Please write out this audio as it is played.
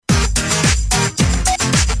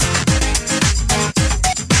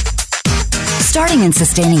Starting and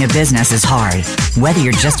sustaining a business is hard, whether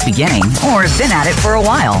you're just beginning or have been at it for a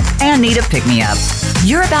while and need a pick-me-up.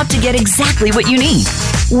 You're about to get exactly what you need.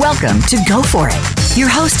 Welcome to Go For It. Your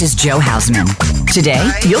host is Joe Hausman. Today,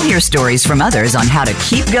 you'll hear stories from others on how to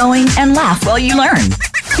keep going and laugh while you learn.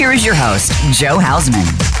 Here is your host, Joe Hausman.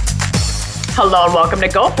 Hello and welcome to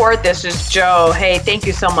Go For It. This is Joe. Hey, thank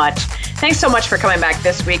you so much. Thanks so much for coming back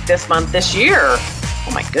this week, this month, this year.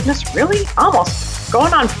 Oh my goodness, really? Almost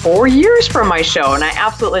going on 4 years from my show, and I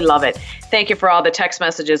absolutely love it. Thank you for all the text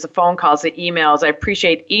messages, the phone calls, the emails. I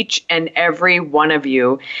appreciate each and every one of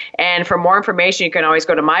you. And for more information, you can always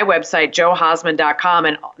go to my website, joehausman.com,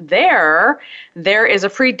 and there is a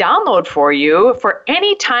free download for you for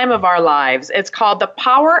any time of our lives. It's called The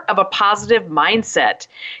Power of a Positive Mindset.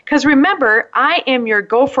 Because remember, I am your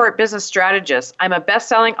Go For It business strategist. I'm a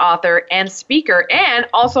best-selling author and speaker, and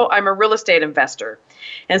also I'm a real estate investor.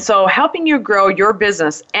 And so helping you grow your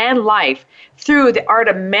business and life through the art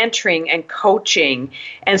of mentoring and coaching.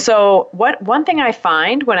 And so one thing I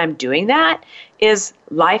find when I'm doing that is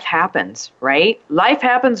life happens, right? Life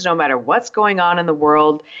happens no matter what's going on in the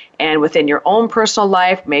world and within your own personal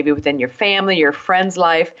life, maybe within your family, your friend's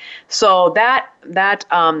life. So that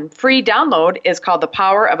free download is called The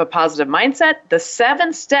Power of a Positive Mindset, the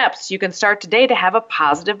 7 steps you can start today to have a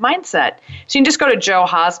positive mindset. So you can just go to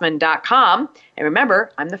joehausman.com. And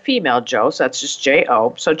remember, I'm the female Joe, so that's just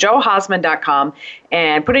J-O. So joehausman.com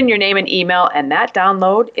and put in your name and email, and that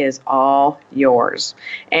download is all yours.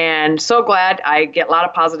 And so glad I get a lot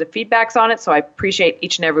of positive feedbacks on it, so I appreciate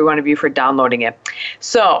each and every one of you for downloading it.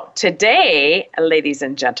 So today, ladies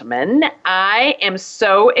and gentlemen, I am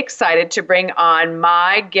so excited to bring on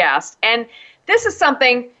my guest. And this is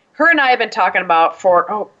something her and I have been talking about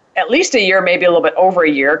for, at least a year, maybe a little bit over a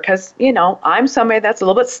year, because, I'm somebody that's a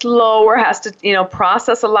little bit slower, has to,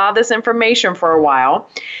 process a lot of this information for a while.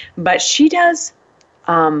 But she does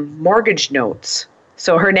mortgage notes.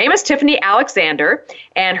 So her name is Tiffany Alexander,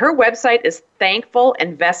 and her website is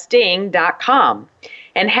thankfulinvesting.com.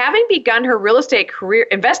 And having begun her real estate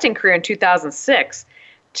investing career in 2006,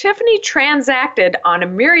 Tiffany transacted on a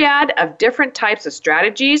myriad of different types of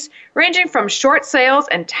strategies, ranging from short sales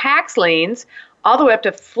and tax liens all the way up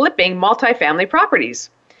to flipping multifamily properties.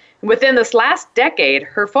 Within this last decade,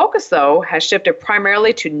 her focus, though, has shifted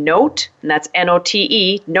primarily to note, and that's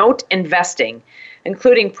N-O-T-E, note investing,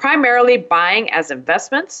 including primarily buying as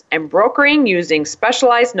investments and brokering using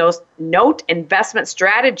specialized note investment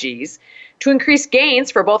strategies to increase gains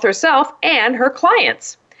for both herself and her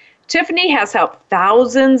clients. Tiffany has helped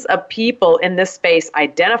thousands of people in this space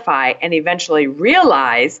identify and eventually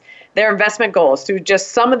realize their investment goals through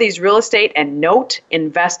just some of these real estate and note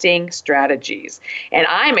investing strategies. And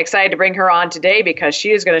I'm excited to bring her on today because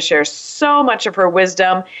she is going to share so much of her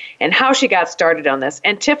wisdom and how she got started on this.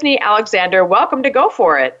 And Tiffany Alexander, welcome to Go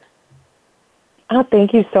For It. Oh,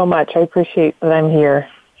 thank you so much. I appreciate that I'm here.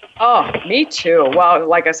 Oh, me too. Well,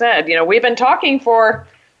 like I said, we've been talking for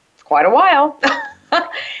quite a while.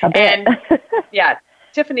 And yeah,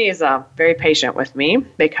 Tiffany is very patient with me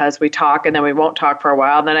because we talk and then we won't talk for a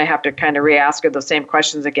while. And then I have to kind of re-ask her the same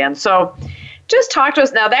questions again. So just talk to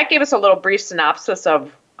us now. That gave us a little brief synopsis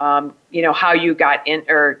of, how you got in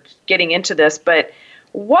or getting into this. But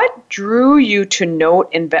what drew you to note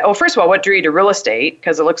invest? Well, first of all, what drew you to real estate?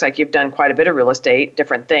 Because it looks like you've done quite a bit of real estate,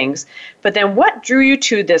 different things. But then what drew you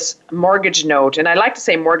to this mortgage note? And I like to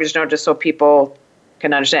say mortgage note just so people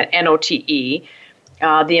can understand, N-O-T-E,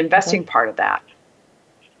 the investing part of that.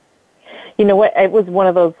 You know what? It was one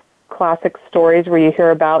of those classic stories where you hear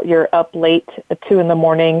about you're up late at 2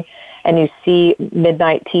 a.m. and you see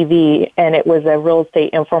midnight TV, and it was a real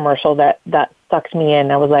estate infomercial that sucked me in.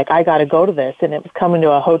 I was like, I got to go to this. And it was coming to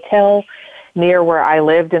a hotel near where I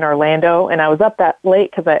lived in Orlando. And I was up that late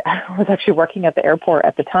because I was actually working at the airport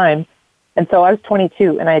at the time. And so I was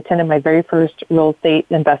 22 and I attended my very first real estate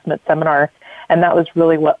investment seminar. And that was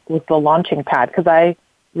really what was the launching pad, because I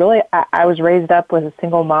was raised up with a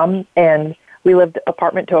single mom and we lived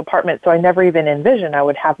apartment to apartment. So I never even envisioned I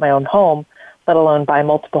would have my own home, let alone buy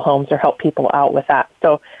multiple homes or help people out with that.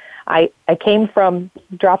 So I came from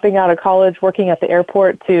dropping out of college, working at the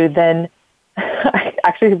airport, to then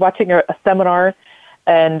actually watching a seminar,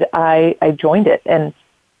 and I joined it. And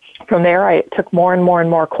from there, I took more and more and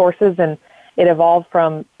more courses, and it evolved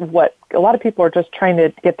from what a lot of people are just trying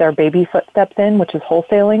to get their baby footsteps in, which is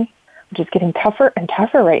wholesaling, which is getting tougher and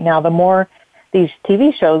tougher right now. The more these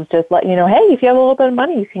TV shows just let you know, hey, if you have a little bit of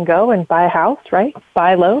money, you can go and buy a house, right?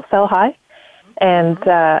 Buy low, sell high. And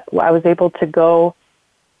I was able to go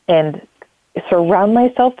and surround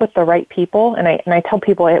myself with the right people. And I tell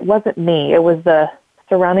people it wasn't me. It was the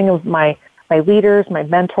surrounding of my leaders, my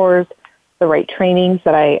mentors, the right trainings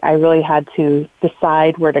that I really had to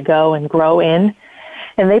decide where to go and grow in.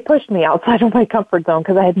 And they pushed me outside of my comfort zone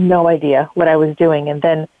because I had no idea what I was doing. And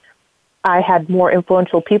then I had more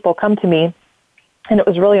influential people come to me, and it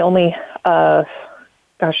was really only, I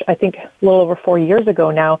think a little over 4 years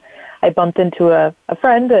ago now, I bumped into a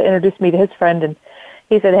friend that introduced me to his friend, and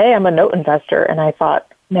he said, hey, I'm a note investor. And I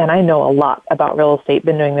thought, man, I know a lot about real estate,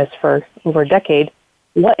 been doing this for over a decade.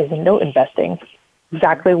 What is note investing?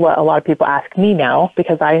 Exactly what a lot of people ask me now,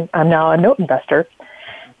 because I'm now a note investor.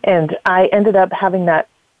 And I ended up having that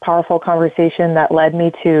powerful conversation that led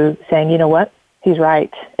me to saying, you know what, he's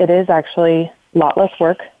right. It is actually a lot less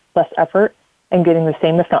work, less effort, and getting the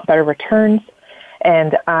same, if not better, returns.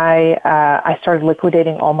 And I started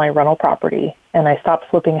liquidating all my rental property, and I stopped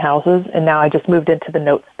flipping houses, and now I just moved into the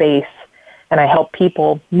note space, and I help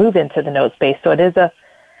people move into the note space. So it is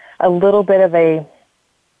a little bit of a,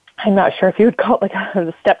 I'm not sure if you would call it like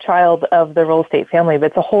a stepchild of the real estate family, but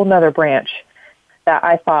it's a whole nother branch that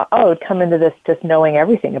I thought, I would come into this just knowing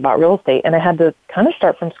everything about real estate, and I had to kind of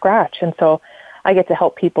start from scratch. And so I get to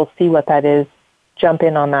help people see what that is, jump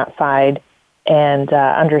in on that side, and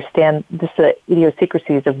understand the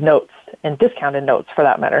idiosyncrasies of notes and discounted notes for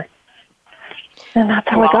that matter. And that's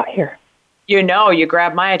how I got here. You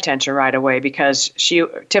grabbed my attention right away because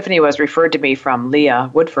Tiffany was referred to me from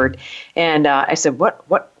Leah Woodford, and I said, "What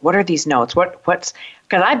are these notes? What's?"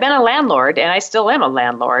 Because I've been a landlord, and I still am a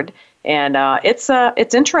landlord, and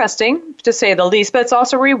it's interesting to say the least, but it's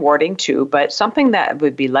also rewarding too. But something that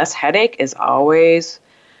would be less headache is always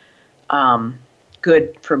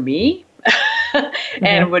good for me,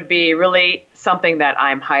 and would be really something that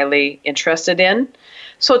I'm highly interested in.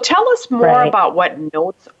 So tell us more about what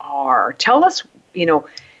notes are. Tell us,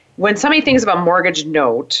 when somebody thinks about mortgage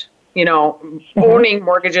note, owning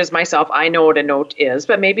mortgages myself, I know what a note is,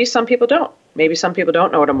 but maybe some people don't. Maybe some people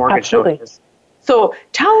don't know what a mortgage note is. So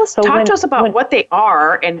talk to us about what they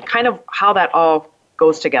are and kind of how that all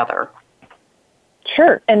goes together.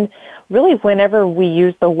 Sure. And really, whenever we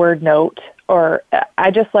use the word note, or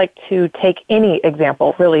I just like to take any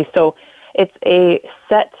example, really. So it's a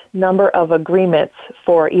set number of agreements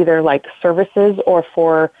for either like services or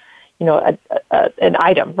for, an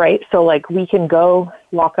item, right? So like we can go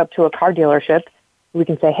walk up to a car dealership. We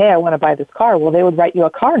can say, hey, I want to buy this car. Well, they would write you a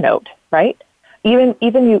car note, right? Even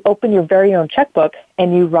you open your very own checkbook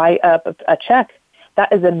and you write up a check,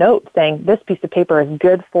 that is a note saying this piece of paper is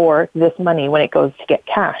good for this money when it goes to get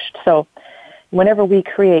cashed. So whenever we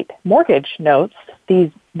create mortgage notes,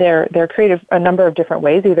 they're created a number of different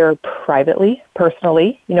ways, either privately,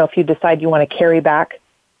 personally, if you decide you want to carry back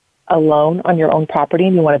a loan on your own property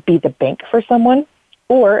and you want to be the bank for someone,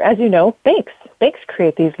 or as you know, banks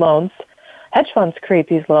create these loans, hedge funds create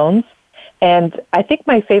these loans. And I think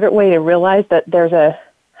my favorite way to realize that there's a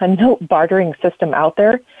note bartering system out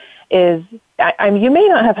there is, you may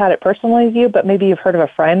not have had it personally with you, but maybe you've heard of a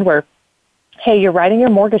friend where, hey, you're writing your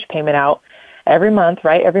mortgage payment out every month,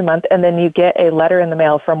 right? Every month. And then you get a letter in the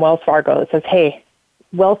mail from Wells Fargo that says, hey,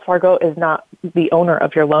 Wells Fargo is not the owner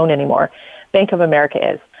of your loan anymore. Bank of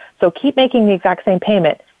America is. So keep making the exact same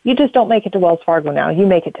payment. You just don't make it to Wells Fargo now. You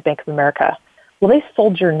make it to Bank of America. Well, they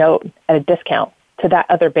sold your note at a discount to that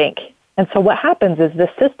other bank. And so what happens is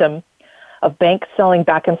this system of banks selling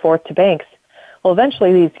back and forth to banks, well,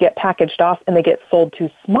 eventually these get packaged off and they get sold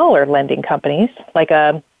to smaller lending companies, like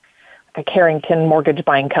a Carrington mortgage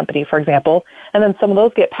buying company, for example. And then some of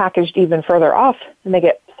those get packaged even further off and they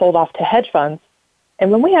get sold off to hedge funds.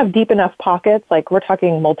 And when we have deep enough pockets, like we're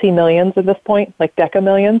talking multi-millions at this point, like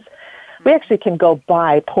decamillions, we actually can go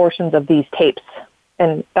buy portions of these tapes.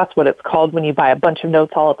 And that's what it's called when you buy a bunch of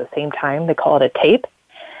notes all at the same time. They call it a tape.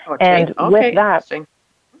 Oh, and tape. Okay, with that,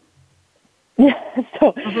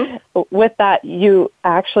 with that, you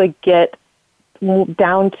actually get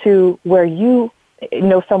down to where you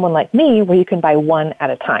know someone like me, where you can buy one at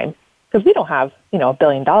a time. Because we don't have, $1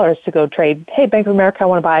 billion to go trade. Hey, Bank of America, I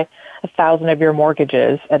want to buy 1,000 of your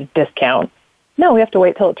mortgages at a discount. No, we have to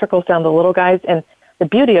wait till it trickles down to the little guys. And the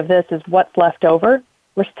beauty of this is what's left over,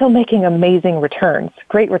 we're still making amazing returns,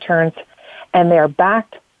 great returns, and they are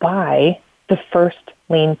backed by the first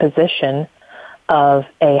lien position of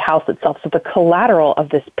a house itself. So the collateral of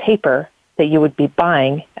this paper that you would be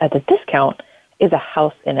buying at a discount is a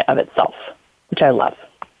house in and of itself, which I love.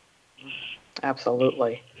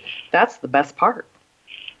 Absolutely. That's the best part,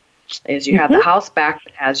 is you have the house back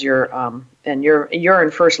as your, and you're in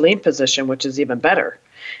first lien position, which is even better.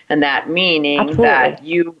 And that meaning that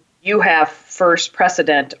you have first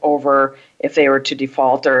precedent over if they were to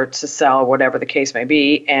default or to sell, whatever the case may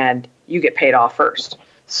be, and you get paid off first.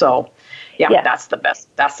 So, yeah. That's the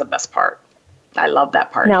best part. I love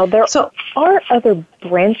that part. Now, there are other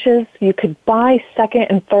branches you could buy second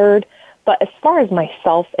and third, but as far as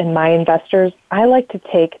myself and my investors, I like to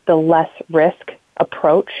take the less risk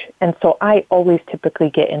approach, and so I always typically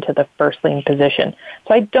get into the first lien position.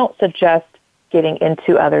 So I don't suggest getting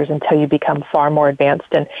into others until you become far more advanced,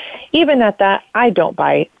 and even at that, I don't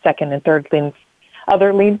buy second and third lien,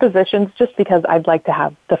 other lien positions, just because I'd like to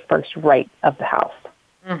have the first right of the house.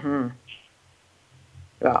 Mm-hmm.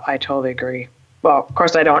 Well, I totally agree. Well, of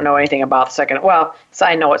course, I don't know anything about second. Well, so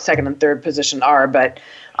I know what second and third position are, but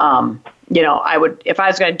I would, if I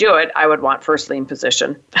was going to do it, I would want first lien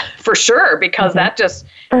position for sure, because just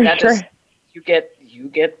you get,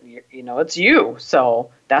 it's you. So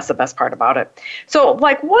that's the best part about it. So,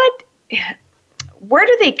 like, where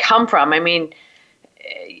do they come from? I mean,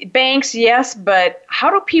 banks, yes, but how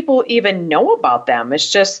do people even know about them?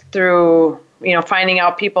 It's just through, finding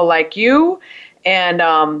out people like you and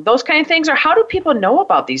those kind of things, or how do people know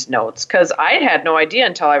about these notes? Because I had no idea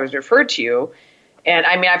until I was referred to you. And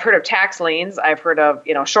I mean, I've heard of tax liens, I've heard of,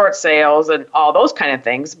 short sales and all those kind of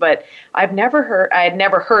things, but I had never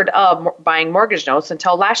heard of buying mortgage notes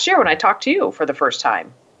until last year when I talked to you for the first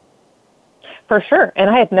time. For sure. And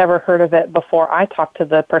I had never heard of it before I talked to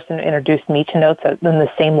the person who introduced me to notes in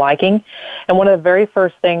the same liking. And one of the very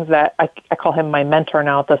first things that I call him my mentor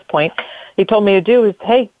now at this point, he told me to do is,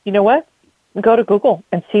 hey, you know what? Go to Google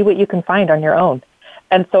and see what you can find on your own.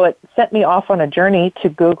 And so it sent me off on a journey to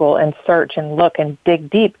Google and search and look and dig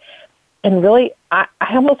deep. And really, I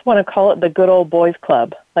almost want to call it the good old boys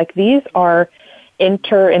club. Like, these are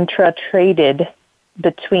intra-traded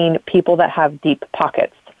between people that have deep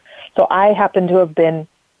pockets. So I happen to have been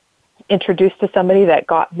introduced to somebody that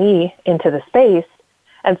got me into the space.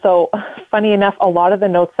 And so, funny enough, a lot of the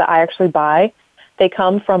notes that I actually buy, they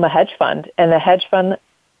come from a hedge fund. And the hedge fund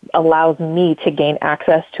allows me to gain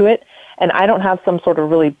access to it. And I don't have some sort of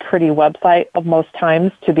really pretty website of most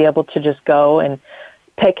times to be able to just go and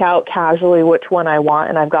pick out casually which one I want.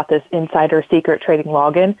 And I've got this insider secret trading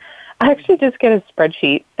login. I actually just get a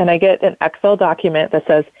spreadsheet and I get an Excel document that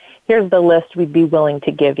says, here's the list we'd be willing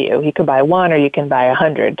to give you. You can buy one or you can buy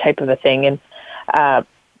 100 type of a thing. And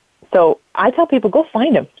so I tell people, go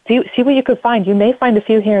find them. See what you could find. You may find a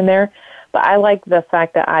few here and there, but I like the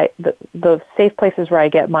fact that the safe places where I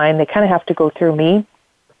get mine, they kind of have to go through me.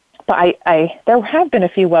 But there have been a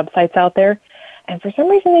few websites out there, and for some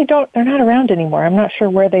reason they're not around anymore. I'm not sure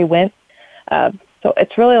where they went. So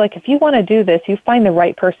it's really like, if you want to do this, you find the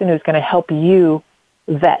right person who's going to help you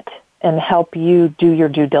vet and help you do your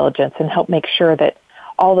due diligence and help make sure that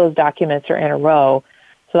all those documents are in a row,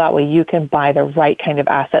 so that way you can buy the right kind of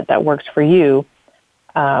asset that works for you,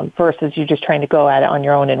 versus you just trying to go at it on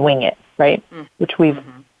your own and wing it, right? Mm-hmm. Which we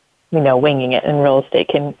know winging it in real estate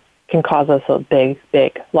can cause us a big,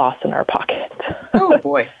 big loss in our pocket. Oh,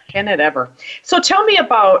 boy. Can it ever? So tell me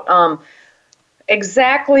about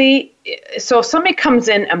exactly, so if somebody comes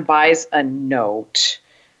in and buys a note,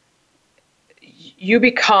 you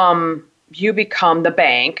become the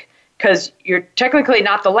bank, because you're technically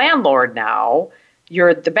not the landlord now,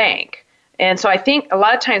 you're the bank. And so I think a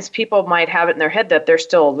lot of times people might have it in their head that they're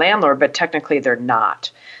still a landlord, but technically they're not.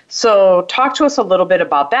 So talk to us a little bit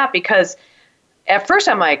about that, because at first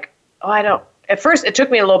I'm like, at first it took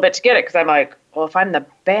me a little bit to get it, because I'm like, well, if I'm the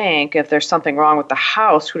bank, if there's something wrong with the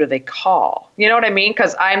house, who do they call? You know what I mean?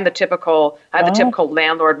 Because I have the typical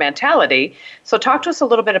landlord mentality. So talk to us a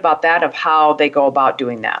little bit about that, of how they go about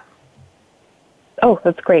doing that. Oh,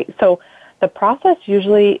 that's great. So the process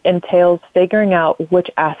usually entails figuring out which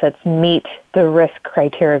assets meet the risk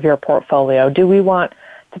criteria of your portfolio. Do we want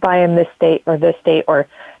to buy in this state, or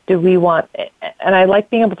do we want, and I like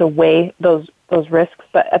being able to weigh those risks,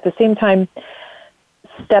 but at the same time,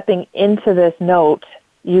 stepping into this note,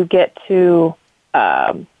 you get to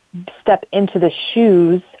step into the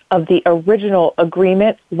shoes of the original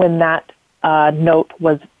agreement when that note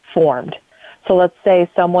was formed. So let's say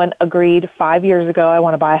someone agreed 5 years ago, I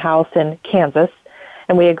want to buy a house in Kansas,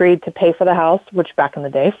 and we agreed to pay for the house, which back in the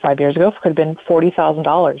day, 5 years ago, could have been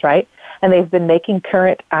 $40,000, right? And they've been making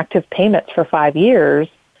current active payments for 5 years,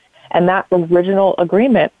 and that original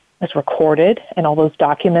agreement is recorded, and all those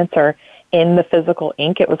documents are in the physical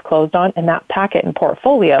ink it was closed on, and that packet and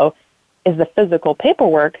portfolio is the physical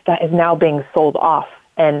paperwork that is now being sold off.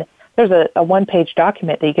 And there's a one-page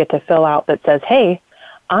document that you get to fill out that says, hey,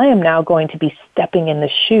 I am now going to be stepping in the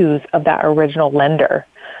shoes of that original lender.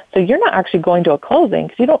 So you're not actually going to a closing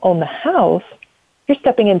because you don't own the house. You're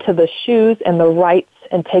stepping into the shoes and the rights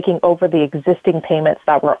and taking over the existing payments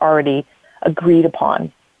that were already agreed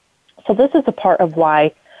upon. So this is a part of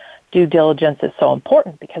why due diligence is so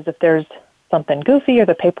important, because if there's something goofy or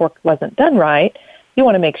the paperwork wasn't done right, you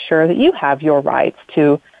want to make sure that you have your rights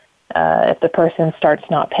to, if the person starts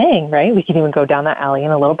not paying, right? We can even go down that alley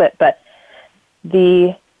in a little bit. But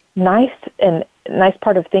the nice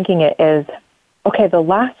part of thinking it is, okay, the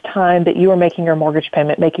last time that you were making your mortgage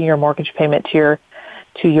payment to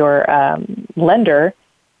your lender,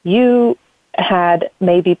 you had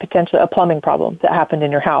maybe potentially a plumbing problem that happened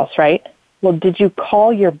in your house, right? Well, did you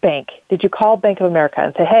call your bank? Did you call Bank of America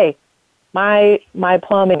and say, hey, my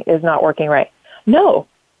plumbing is not working right? No.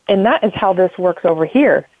 And that is how this works over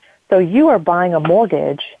here. So you are buying a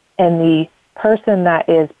mortgage, and the person that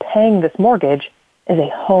is paying this mortgage is a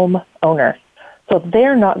homeowner. So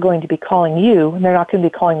they're not going to be calling you, and they're not going to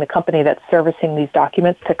be calling the company that's servicing these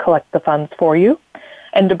documents to collect the funds for you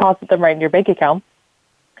and deposit them right in your bank account,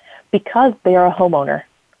 because they are a homeowner.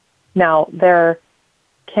 Now, there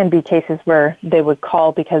can be cases where they would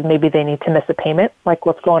call because maybe they need to miss a payment, like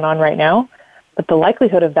what's going on right now. But the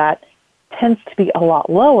likelihood of that tends to be a lot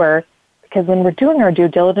lower, because when we're doing our due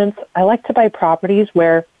diligence, I like to buy properties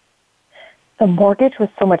where the mortgage was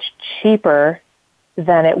so much cheaper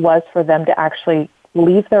than it was for them to actually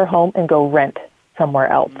leave their home and go rent somewhere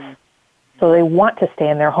else. So they want to stay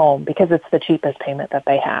in their home because it's the cheapest payment that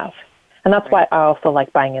they have. And that's why I also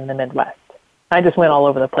like buying in the Midwest. I just went all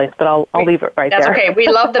over the place, but I'll leave it right there. That's okay. We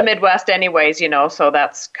love the Midwest anyways, so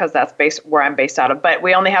that's because that's where I'm based out of. But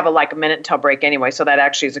we only have a minute until break anyway, so that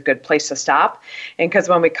actually is a good place to stop. And because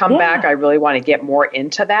when we come back, I really want to get more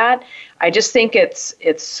into that. I just think it's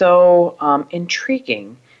so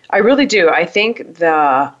intriguing. I really do. I think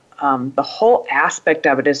the whole aspect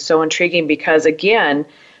of it is so intriguing because, again,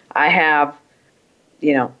 I have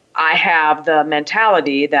the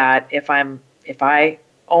mentality that if I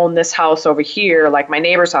own this house over here, like my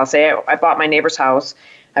neighbor's house, say I bought my neighbor's house,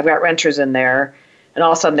 I've got renters in there, and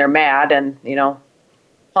all of a sudden they're mad and,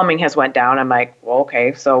 plumbing has went down. I'm like, well,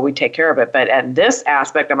 okay, so we take care of it. But at this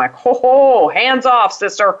aspect, I'm like, hands off,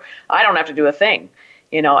 sister. I don't have to do a thing,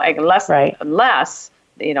 unless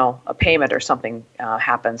a payment or something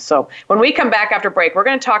happens. So when we come back after break, we're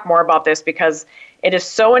going to talk more about this because it is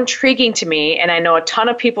so intriguing to me, and I know a ton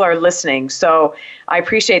of people are listening. So I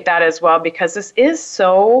appreciate that as well, because this is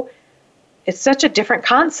it's such a different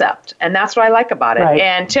concept, and that's what I like about it. Right.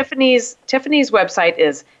 And Tiffany's website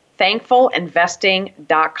is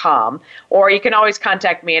thankfulinvesting.com, or you can always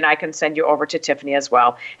contact me and I can send you over to Tiffany as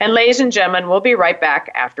well. And ladies and gentlemen, we'll be right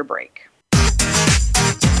back after break.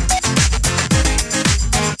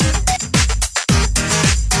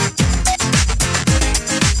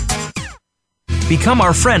 Become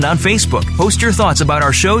our friend on Facebook. Post your thoughts about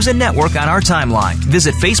our shows and network on our timeline.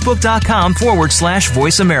 Visit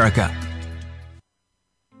facebook.com/Voice America.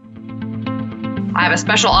 I have a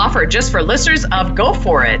special offer just for listeners of Go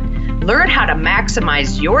For It. Learn how to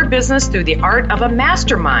maximize your business through the art of a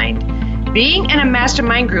mastermind. Being in a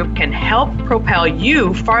mastermind group can help propel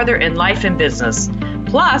you farther in life and business.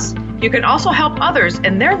 Plus, you can also help others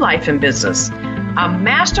in their life and business. A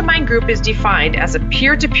mastermind group is defined as a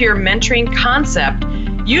peer-to-peer mentoring concept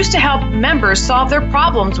used to help members solve their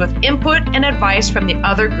problems with input and advice from the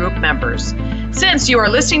other group members. Since you are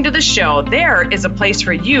listening to the show, there is a place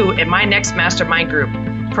for you in my next mastermind group.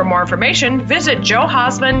 For more information, visit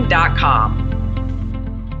joehausman.com.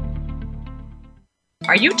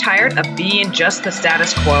 Are you tired of being just the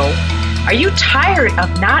status quo? Are you tired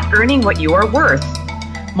of not earning what you are worth?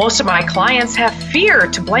 Most of my clients have fear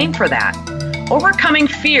to blame for that. Overcoming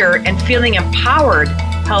fear and feeling empowered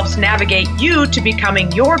helps navigate you to becoming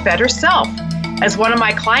your better self. As one of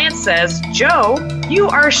my clients says, Joe, you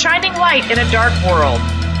are a shining light in a dark world.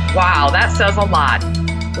 Wow, that says a lot.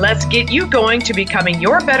 Let's get you going to becoming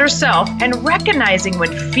your better self and recognizing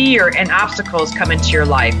when fear and obstacles come into your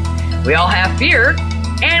life. We all have fear,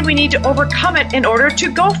 and we need to overcome it in order to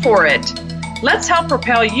go for it. Let's help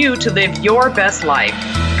propel you to live your best life.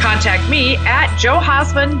 Contact me at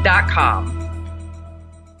joehausman.com.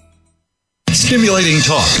 Stimulating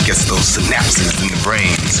talk gets those synapses in the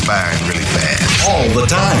brain firing really fast. All the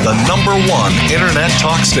time. The #1 internet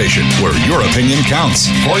talk station where your opinion counts.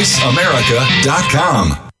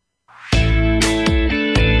 VoiceAmerica.com.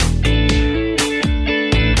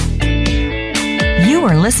 You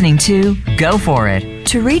are listening to Go For It.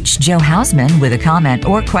 To reach Joe Hausman with a comment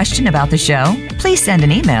or question about the show, please send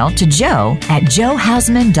an email to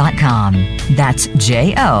joe@joehausman.com. That's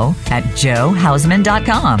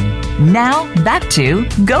JO@joehausman.com. Now, back to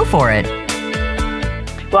Go For It.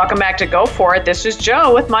 Welcome back to Go For It. This is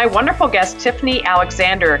Joe with my wonderful guest, Tiffany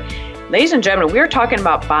Alexander. Ladies and gentlemen, we are talking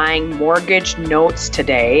about buying mortgage notes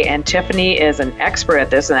today, and Tiffany is an expert at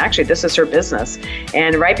this, and actually this is her business.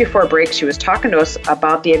 And right before break, she was talking to us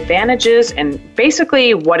about the advantages and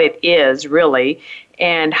basically what it is really,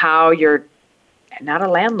 and how you're not a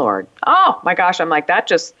landlord. Oh my gosh, I'm like, that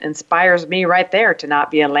just inspires me right there to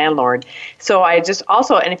not be a landlord. So I just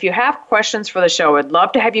also, and if you have questions for the show, I'd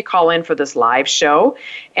love to have you call in for this live show,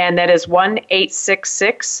 and that is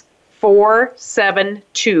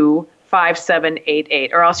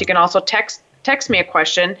 1-866-472-5788, or else you can also text me a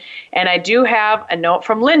question. And I do have a note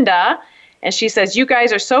from Linda, and she says, you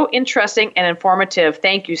guys are so interesting and informative.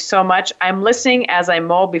 Thank you so much. I'm listening as I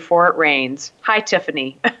mow before it rains. Hi,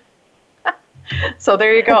 Tiffany. So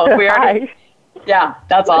there you go. Yeah,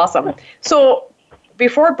 that's awesome. So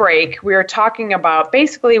before break, we were talking about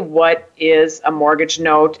basically what is a mortgage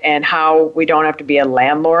note and how we don't have to be a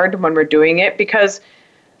landlord when we're doing it, because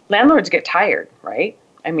landlords get tired, right?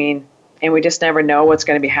 I mean, and we just never know what's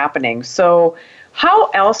going to be happening. So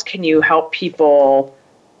how else can you help people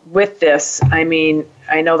with this? I mean,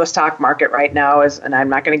 I know the stock market right now is, and I'm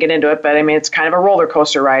not going to get into it, but I mean, it's kind of a roller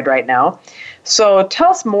coaster ride right now. So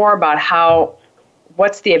tell us more about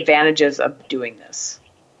what's the advantages of doing this?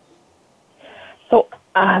 So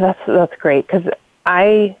that's great, because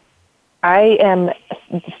I am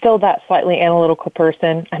still that slightly analytical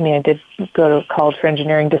person. I mean, I did go to college for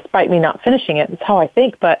engineering, despite me not finishing it. That's how I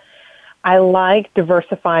think, but I like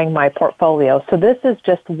diversifying my portfolio. So this is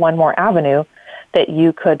just one more avenue that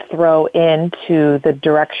you could throw into the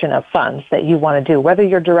direction of funds that you want to do, whether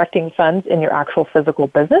you're directing funds in your actual physical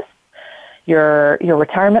business, your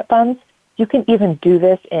retirement funds. You can even do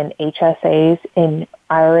this in HSAs, in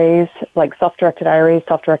IRAs, like self-directed IRAs,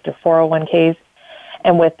 self-directed 401ks.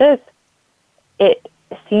 And with this, it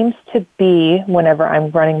seems to be, whenever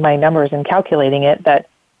I'm running my numbers and calculating it, that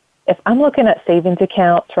if I'm looking at savings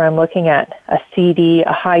accounts, or I'm looking at a CD,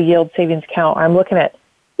 a high-yield savings account, or I'm looking at,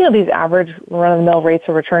 these average run-of-the-mill rates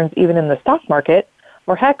of returns even in the stock market,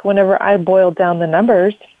 or heck, whenever I boil down the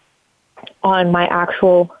numbers on my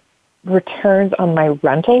actual returns on my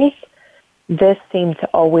rentals, this seems to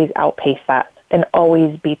always outpace that and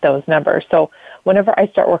always beat those numbers. So whenever I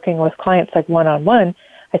start working with clients like one-on-one,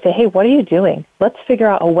 I say, hey, what are you doing? Let's figure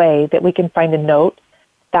out a way that we can find a note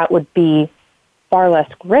that would be far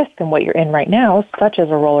less risk than what you're in right now, such as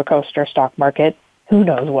a roller coaster stock market. Who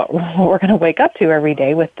knows what we're going to wake up to every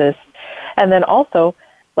day with this. And then also,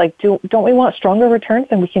 like, don't we want stronger returns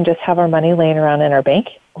than we can just have our money laying around in our bank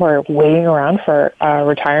or waiting around for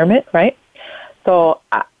retirement, right? So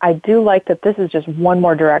I do like that this is just one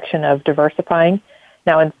more direction of diversifying.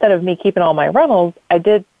 Now, instead of me keeping all my rentals, I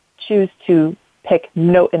did choose to pick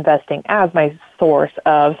note investing as my source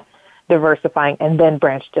of diversifying, and then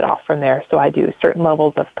branched it off from there. So I do certain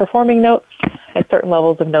levels of performing notes and certain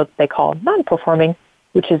levels of notes they call non-performing,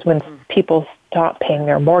 which is when people stop paying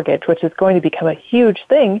their mortgage, which is going to become a huge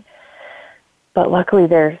thing. But luckily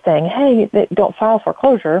they're saying, hey, don't file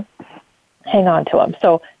foreclosure, hang on to them.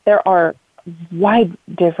 So there are wide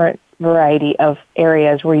different variety of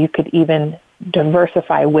areas where you could even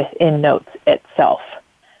diversify within notes itself.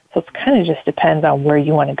 So it kind of just depends on where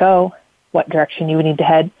you want to go, what direction you would need to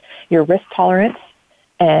head, your risk tolerance,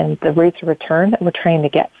 and the rates of return that we're trying to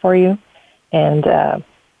get for you. And I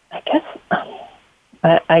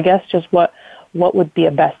guess just what would be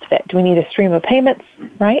a best fit. Do we need a stream of payments,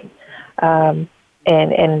 right? And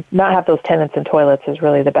not have those tenants and toilets is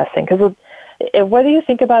really the best thing. Because whether you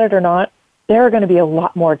think about it or not, there are going to be a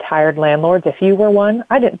lot more tired landlords. If you were one,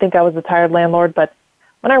 I didn't think I was a tired landlord, but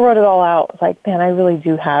when I wrote it all out, I was like, man, I really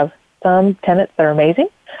do have some tenants that are amazing,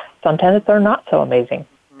 some tenants that are not so amazing,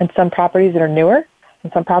 and some properties that are newer,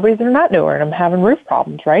 and some properties that are not newer, and I'm having roof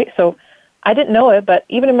problems, right? So I didn't know it, but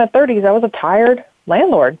even in my 30s, I was a tired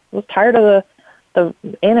landlord. I was tired of the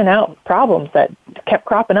in and out problems that kept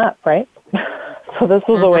cropping up, right? So this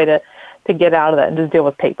was a way to get out of that and just deal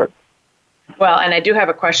with paper. Well, and I do have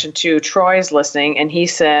a question too. Troy's listening, and he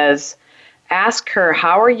says, ask her,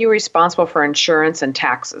 how are you responsible for insurance and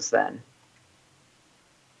taxes then?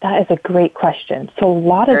 That is a great question. So a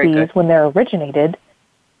lot of these, when they're originated,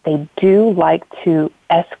 they do like to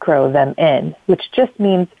escrow them in, which just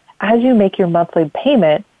means as you make your monthly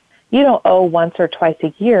payment, you don't owe once or twice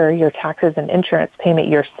a year your taxes and insurance payment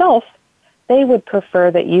yourself. They would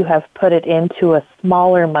prefer that you have put it into a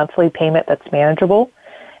smaller monthly payment that's manageable,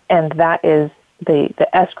 and that is the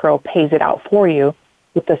escrow pays it out for you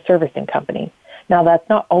with the servicing company. Now, that's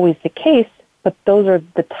not always the case, but those are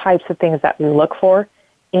the types of things that we look for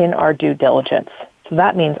in our due diligence. So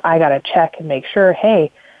that means I got to check and make sure,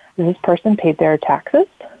 hey, has this person paid their taxes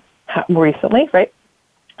recently, right?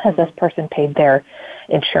 Has this person paid their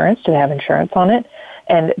insurance? Do they have insurance on it?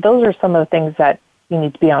 And those are some of the things that you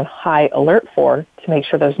need to be on high alert for to make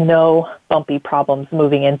sure there's no bumpy problems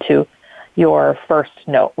moving into your first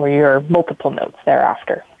note or your multiple notes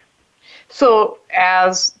thereafter. So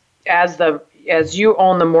as you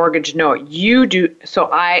own the mortgage note, you do. So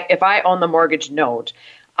if I own the mortgage note,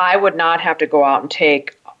 I would not have to go out and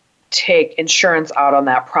take insurance out on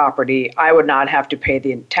that property. I would not have to pay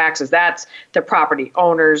the taxes. That's the property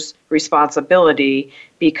owner's responsibility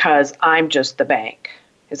because I'm just the bank.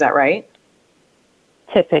 Is that right?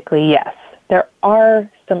 Typically, yes. There are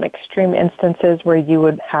some extreme instances where you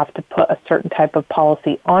would have to put a certain type of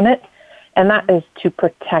policy on it, and that is to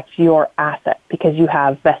protect your asset because you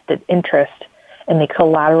have vested interest, and the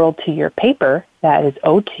collateral to your paper that is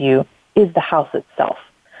owed to you is the house itself.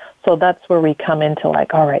 So that's where we come into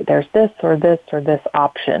like, all right, there's this or this or this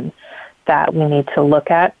option that we need to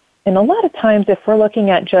look at. And a lot of times if we're looking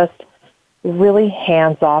at just really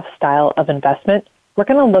hands-off style of investment, we're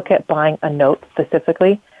going to look at buying a note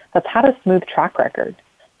specifically that's had a smooth track record.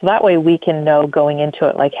 So that way we can know going into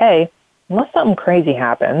it like, hey, unless something crazy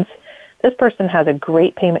happens, this person has a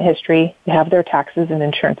great payment history, they have their taxes and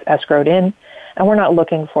insurance escrowed in, and we're not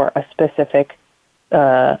looking for a specific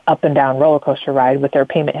up and down roller coaster ride with their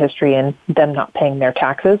payment history and them not paying their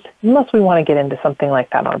taxes, unless we want to get into something like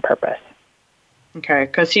that on purpose. Okay,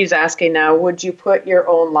 because he's asking now, would you put your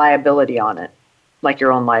own liability on it, like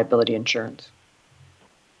your own liability insurance?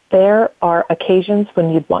 There are occasions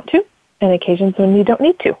when you'd want to and occasions when you don't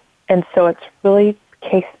need to. And so it's really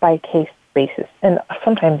case-by-case basis and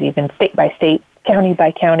sometimes even state-by-state, county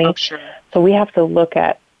by county. Oh, sure. So we have to look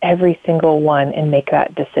at every single one and make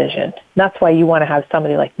that decision. That's why you want to have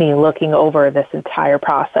somebody like me looking over this entire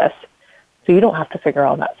process so you don't have to figure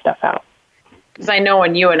all that stuff out. Because I know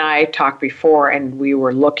when you and I talked before and we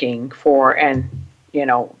were looking for, and, you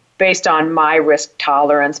know, based on my risk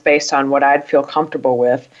tolerance, based on what I'd feel comfortable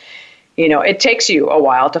with, you know, it takes you a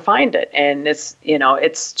while to find it. And it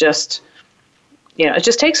just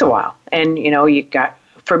takes a while. And, you know,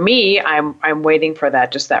 for me, I'm waiting for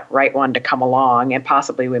that right one to come along, and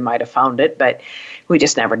possibly we might have found it, but we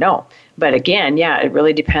just never know. But again, yeah, it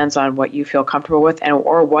really depends on what you feel comfortable with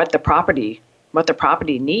or what the property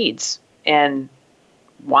needs and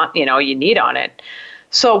you need on it.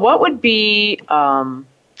 So what would be,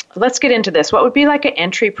 let's get into this. What would be like an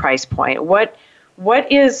entry price point? What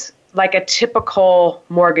is like a typical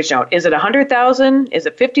mortgage note? Is it $100,000? Is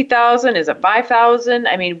it $50,000? Is it $5,000?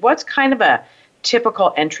 I mean, what's kind of a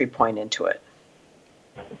typical entry point into it?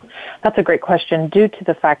 That's a great question. Due to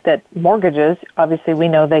the fact that mortgages, obviously we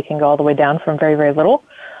know they can go all the way down from very, very little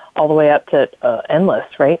all the way up to endless,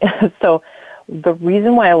 right? So the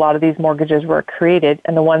reason why a lot of these mortgages were created,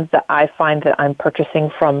 and the ones that I find that I'm purchasing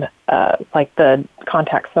from like the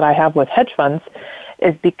contacts that I have with hedge funds,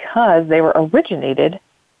 is because they were originated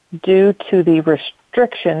due to the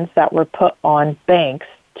restrictions that were put on banks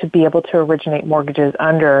to be able to originate mortgages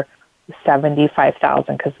under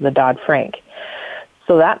 $75,000 because of the Dodd-Frank.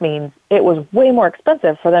 So that means it was way more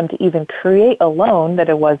expensive for them to even create a loan than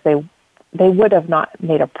it was they would have not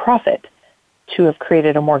made a profit to have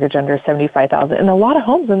created a mortgage under $75,000. And a lot of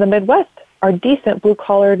homes in the Midwest are decent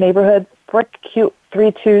blue-collar neighborhoods, brick, cute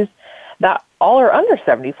 3-2s that all are under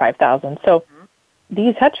 $75,000. So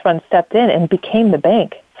these hedge funds stepped in and became the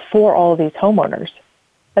bank for all of these homeowners.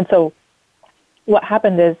 And so what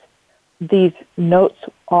happened is these notes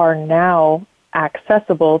are now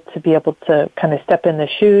accessible to be able to kind of step in the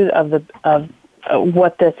shoes of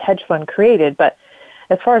what this hedge fund created. But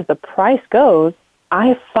as far as the price goes,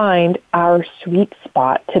 I find our sweet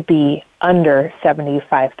spot to be under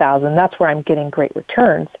 $75,000. That's where I'm getting great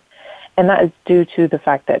returns. And that is due to the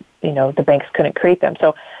fact that, the banks couldn't create them.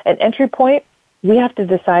 So an entry point, we have to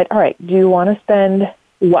decide, all right, do you want to spend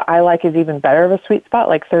what I like is even better of a sweet spot,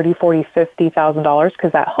 like $30,000, $40,000, $50,000,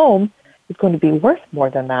 because that home is going to be worth more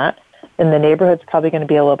than that. And the neighborhood's probably going to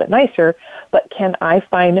be a little bit nicer. But can I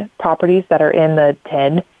find properties that are in the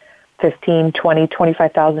 10, 15, 20,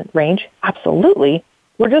 25,000 range? Absolutely.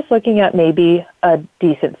 We're just looking at maybe a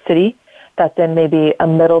decent city that's in maybe a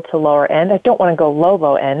middle to lower end. I don't want to go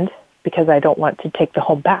low end because I don't want to take the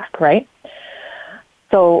home back, right?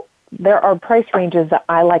 So there are price ranges that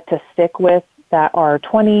I like to stick with that are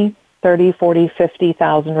 20, 30, 40,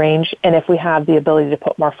 50,000 range. And if we have the ability to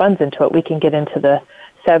put more funds into it, we can get into the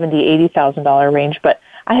 $70,000, $80,000 range. But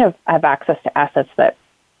I have access to assets that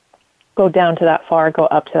go down to that far, go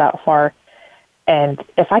up to that far. And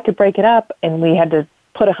if I could break it up and we had to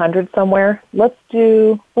put 100 somewhere, let's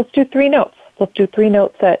do 3 notes. Let's do 3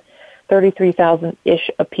 notes at $33,000-ish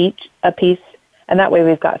a piece. And that way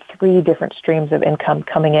we've got 3 different streams of income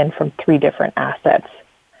coming in from 3 different assets,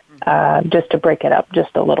 just to break it up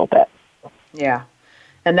just a little bit. Yeah.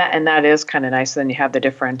 And that is kind of nice. Then you have the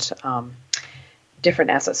different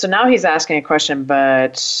assets. So now he's asking a question,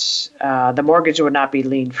 but the mortgage would not be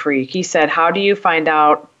lien free. He said, how do you find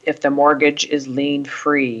out if the mortgage is lien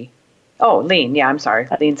free? Oh, lien. Yeah, I'm sorry.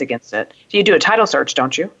 Liens against it. Do you do a title search,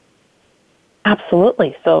 don't you?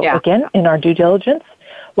 Absolutely. So again, in our due diligence,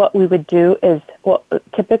 what we would do is, well,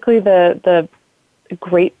 typically the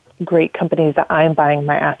great companies that I'm buying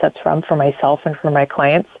my assets from, for myself and for my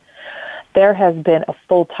clients, there has been a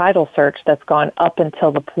full title search that's gone up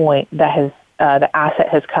until the point that has the asset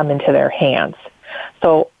has come into their hands.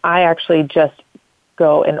 So I actually just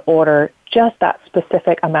go and order just that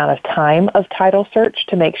specific amount of time of title search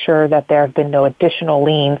to make sure that there have been no additional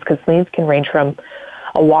liens, because liens can range from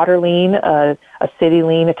a water lien, a city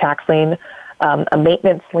lien, a tax lien, a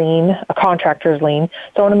maintenance lien, a contractor's lien.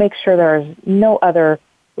 So I want to make sure there's no other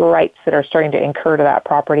rights that are starting to incur to that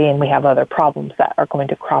property, and we have other problems that are going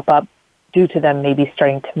to crop up due to them maybe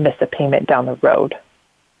starting to miss a payment down the road.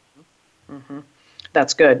 Mm-hmm.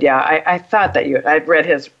 That's good. Yeah, I thought that I'd read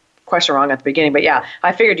his question wrong at the beginning, but yeah,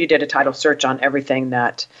 I figured you did a title search on everything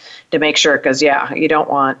that to make sure, because you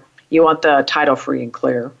want the title free and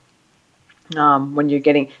clear. When you're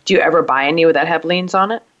do you ever buy any that have liens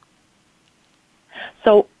on it?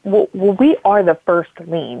 So we are the first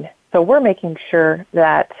lien. So we're making sure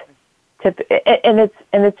that, and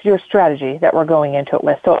it's your strategy that we're going into it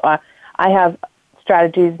with. So I have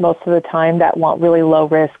strategies most of the time that want really low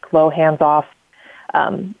risk, low hands off,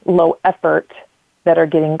 low effort, that are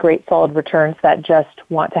getting great solid returns, that just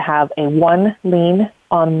want to have a one lien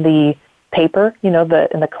on the paper, and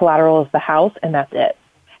the collateral is the house, and that's it.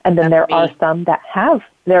 And then there are some that have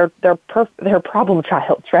they're problem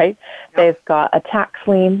childs, right? Yep. They've got a tax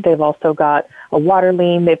lien, they've also got a water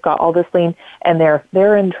lien, they've got all this lien, and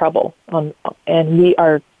they're in trouble. And we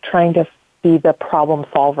are trying to be the problem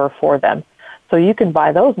solver for them. So you can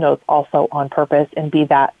buy those notes also on purpose and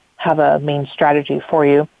have a main strategy for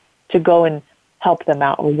you to go and help them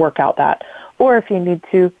out or work out that. Or if you need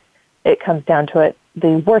to, it comes down to it.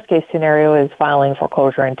 The worst case scenario is filing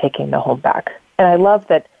foreclosure and taking the home back. And I love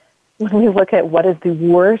that when we look at what is the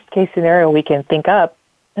worst case scenario we can think up,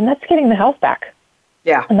 and that's getting the house back.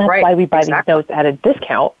 Yeah, and that's why we buy these notes at a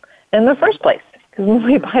discount in the first place. Because when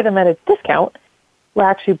we buy them at a discount, we're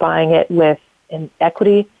actually buying it with an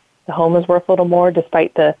equity. The home is worth a little more,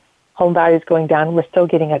 despite the home values going down. We're still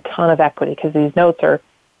getting a ton of equity because these notes are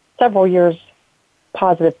several years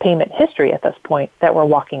positive payment history at this point that we're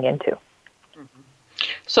walking into.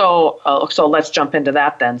 So let's jump into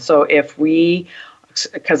that then. So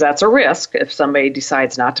because that's a risk if somebody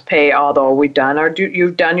decides not to pay, although you've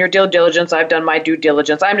done your due diligence, I've done my due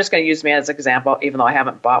diligence. I'm just going to use me as an example, even though I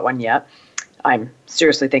haven't bought one yet. I'm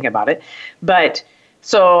seriously thinking about it. But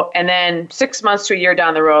and then 6 months to a year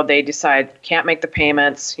down the road, they decide can't make the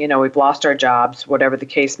payments, we've lost our jobs, whatever the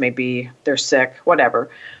case may be, they're sick, whatever.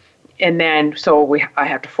 And then, I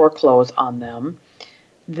have to foreclose on them.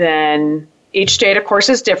 Then each state, of course,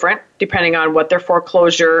 is different depending on what their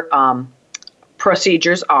foreclosure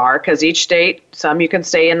procedures are, because each state, some you can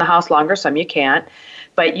stay in the house longer, some you can't.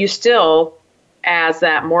 But you still, as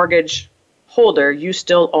that mortgage holder, you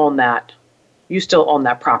still own that. You still own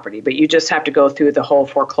that property, but you just have to go through the whole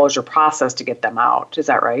foreclosure process to get them out. Is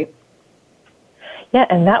that right? Yeah,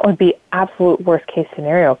 and that would be absolute worst case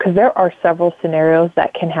scenario, because there are several scenarios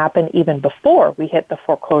that can happen even before we hit the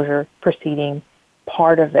foreclosure proceeding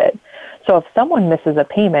part of it. So if someone misses a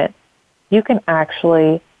payment, you can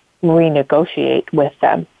actually renegotiate with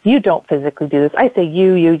them. You don't physically do this. I say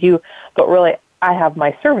you, but really I have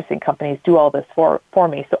my servicing companies do all this for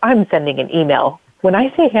me. So I'm sending an email. When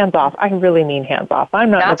I say hands off, I really mean hands off.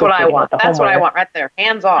 I'm not. That's what I want. That's what I want right there.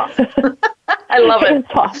 Hands off. I love it. Hands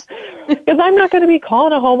off. Because I'm not going to be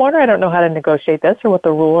calling a homeowner. I don't know how to negotiate this or what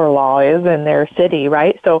the rule or law is in their city,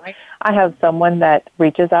 right? So I have someone that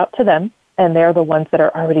reaches out to them, and they're the ones that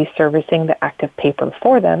are already servicing the active paper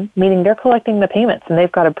for them, meaning they're collecting the payments, and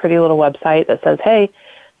they've got a pretty little website that says, hey,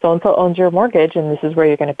 so-and-so owns your mortgage, and this is where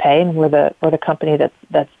you're going to pay, and we're the company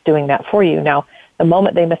that's doing that for you. Now, the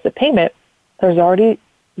moment they miss a payment, there's already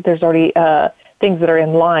things that are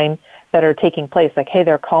in line that are taking place, like, hey,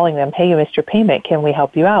 they're calling them, hey, you missed your payment, can we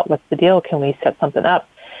help you out? What's the deal? Can we set something up?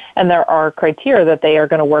 And there are criteria that they are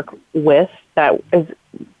going to work with that is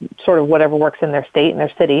sort of whatever works in their state and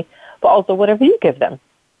their city, but also whatever you give them.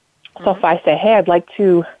 Mm-hmm. So if I say, hey, I'd like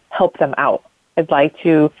to help them out,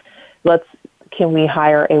 can we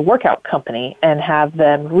hire a workout company and have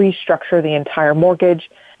them restructure the entire mortgage,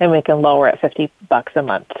 and we can lower it $50 a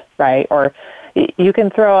month, right? Or You can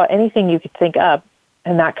throw out anything you could think up,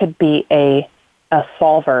 and that could be a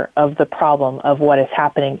solver of the problem of what is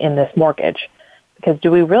happening in this mortgage. Because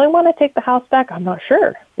do we really want to take the house back? I'm not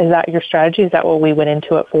sure. Is that your strategy? Is that what we went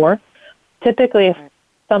into it for? Typically, if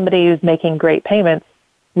somebody who's making great payments,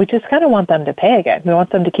 we just kind of want them to pay again. We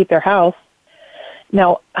want them to keep their house.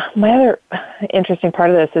 Now, my other interesting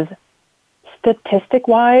part of this is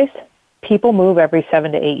statistic-wise, people move every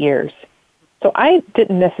 7 to 8 years. So I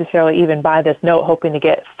didn't necessarily even buy this note hoping to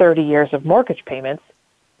get 30 years of mortgage payments.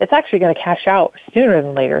 It's actually going to cash out sooner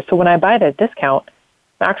than later. So when I buy it at a discount,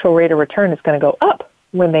 the actual rate of return is going to go up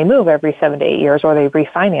when they move every 7 to 8 years or they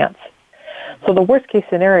refinance. So the worst case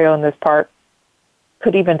scenario in this part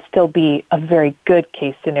could even still be a very good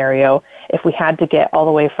case scenario if we had to get all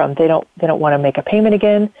the way from they don't want to make a payment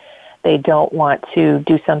again, they don't want to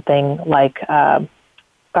do something like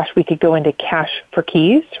we could go into cash for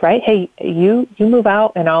keys, right? Hey, you move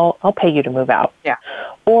out and I'll pay you to move out. Yeah.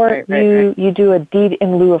 Or you do a deed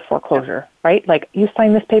in lieu of foreclosure, right? Like you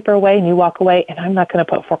sign this paper away and you walk away and I'm not going to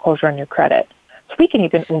put foreclosure on your credit. So we can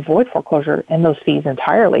even avoid foreclosure and those fees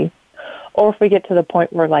entirely. Or if we get to the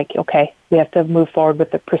point where like, okay, we have to move forward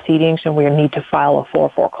with the proceedings and we need to file a full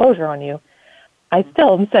foreclosure on you, I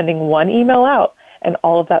still am sending one email out and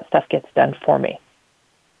all of that stuff gets done for me.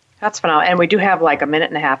 That's phenomenal. And we do have like a minute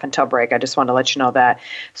and a half until break. I just want to let you know that.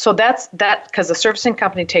 So that's that because the servicing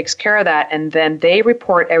company takes care of that, and then they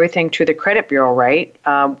report everything to the credit bureau, right?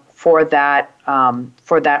 For that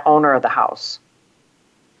owner of the house.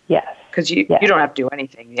 Yes. Because you don't have to do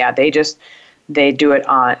anything. Yeah, they do it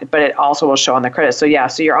on, but it also will show on the credit. So yeah,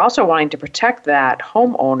 so you're also wanting to protect that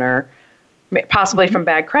homeowner possibly from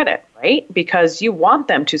bad credit, right? Because you want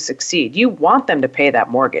them to succeed. You want them to pay that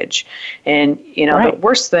mortgage. And, the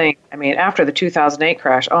worst thing, after the 2008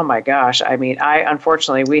 crash, oh my gosh,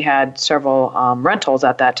 unfortunately, we had several rentals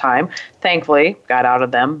at that time. Thankfully, got out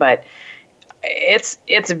of them. But it's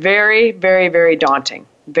very, very, very daunting.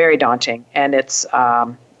 Very daunting. And it's,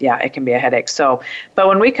 it can be a headache. So, but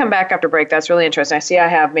when we come back after break, that's really interesting. I see I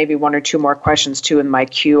have maybe one or two more questions too in my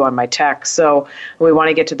queue on my text. So we want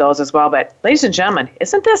to get to those as well. But ladies and gentlemen,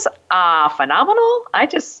 isn't this phenomenal? I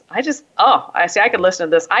could listen to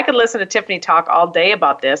this. I could listen to Tiffany talk all day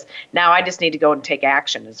about this. Now I just need to go and take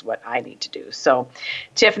action is what I need to do. So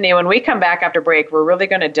Tiffany, when we come back after break, we're really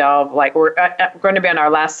going to delve, we're going to be on our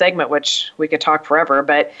last segment, which we could talk forever,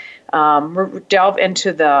 but we'll delve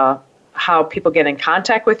into how people get in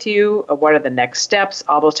contact with you, what are the next steps,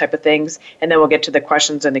 all those type of things, and then we'll get to the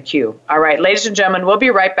questions in the queue. All right, ladies and gentlemen, we'll be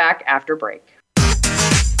right back after break.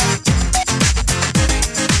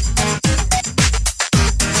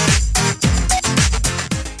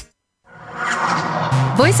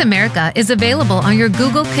 Voice America is available on your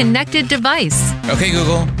Google connected device. Okay,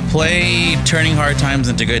 Google, play Turning Hard Times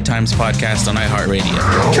into Good Times podcast on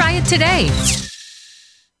iHeartRadio. Try it today.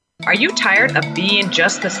 Are you tired of being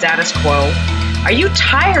just the status quo? Are you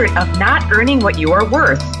tired of not earning what you are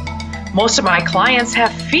worth? Most of my clients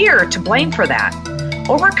have fear to blame for that.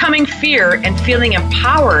 Overcoming fear and feeling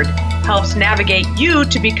empowered helps navigate you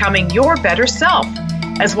to becoming your better self.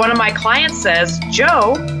 As one of my clients says,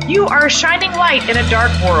 Joe, you are a shining light in a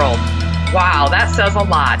dark world. Wow, that says a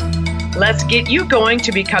lot. Let's get you going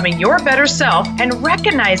to becoming your better self and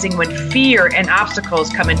recognizing when fear and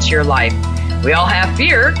obstacles come into your life. We all have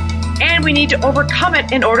fear, and we need to overcome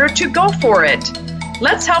it in order to go for it.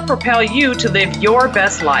 Let's help propel you to live your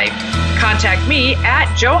best life. Contact me at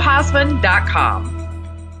joehosman.com.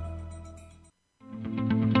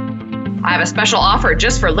 I have a special offer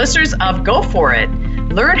just for listeners of Go For It.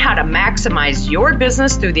 Learn how to maximize your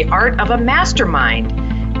business through the art of a mastermind.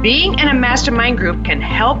 Being in a mastermind group can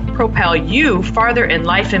help propel you farther in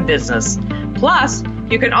life and business. Plus,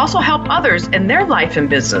 you can also help others in their life and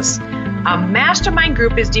business. A mastermind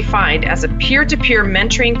group is defined as a peer-to-peer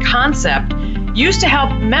mentoring concept used to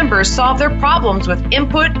help members solve their problems with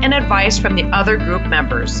input and advice from the other group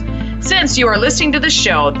members. Since you are listening to the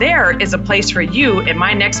show, there is a place for you in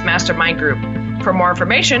my next mastermind group. For more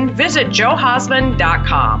information, visit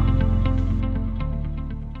joehosman.com.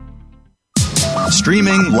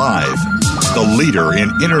 Streaming live, the leader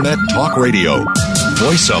in Internet Talk Radio,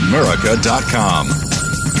 voiceamerica.com.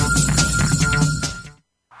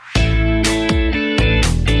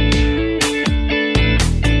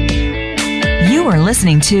 You are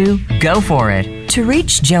listening to Go For It. To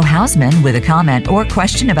reach Joe Hausman with a comment or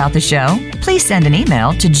question about the show, please send an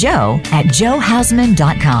email to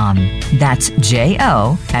joe@joehausman.com. That's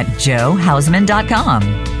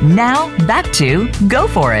JO@joehausman.com. Now, back to Go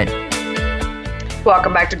For It.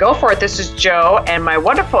 Welcome back to Go For It. This is Joe and my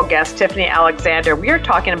wonderful guest, Tiffany Alexander. We are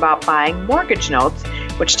talking about buying mortgage notes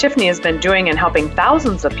which Tiffany has been doing and helping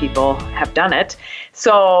thousands of people have done it.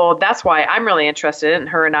 So that's why I'm really interested, and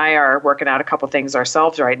her and I are working out a couple things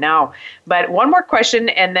ourselves right now. But one more question,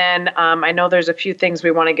 and then I know there's a few things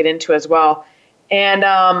we want to get into as well.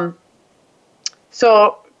 And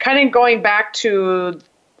so kind of going back to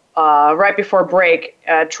right before break,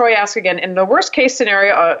 Troy asked again, in the worst case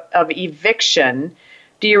scenario of eviction,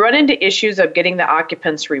 do you run into issues of getting the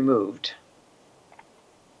occupants removed?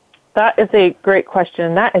 That is a great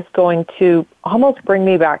question. That is going to almost bring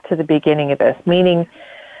me back to the beginning of this, meaning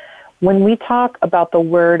when we talk about the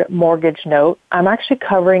word mortgage note, I'm actually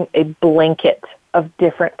covering a blanket of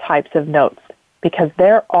different types of notes, because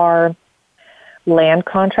there are land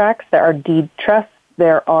contracts, there are deed trusts,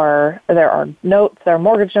 there are notes, there are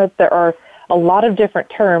mortgage notes, there are a lot of different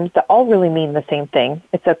terms that all really mean the same thing.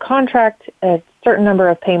 It's a contract, a certain number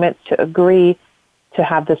of payments to agree to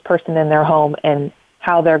have this person in their home and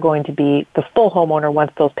how they're going to be the full homeowner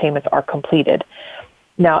once those payments are completed.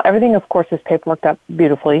 Now, everything, of course, is paperworked up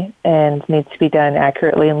beautifully and needs to be done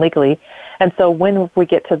accurately and legally. And so when we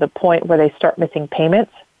get to the point where they start missing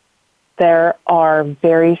payments, there are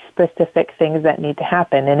very specific things that need to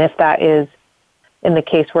happen. And if that is in the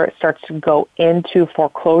case where it starts to go into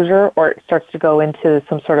foreclosure or it starts to go into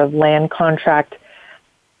some sort of land contract,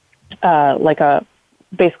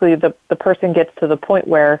 basically the person gets to the point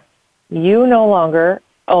where you no longer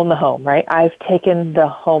own the home, right? I've taken the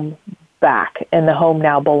home back and the home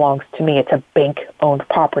now belongs to me. It's a bank-owned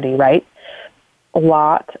property, right? A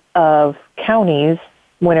lot of counties,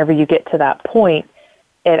 whenever you get to that point,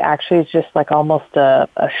 it actually is just like almost a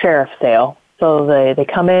sheriff's sale. So they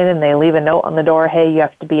come in and they leave a note on the door, hey, you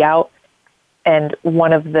have to be out. And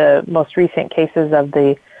one of the most recent cases of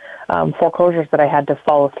the foreclosures that I had to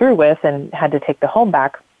follow through with and had to take the home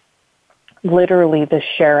back, literally the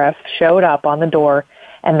sheriff showed up on the door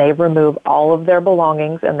and they removed all of their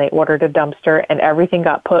belongings and they ordered a dumpster and everything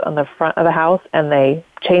got put on the front of the house and they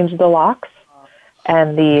changed the locks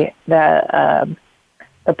and the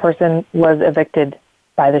person was evicted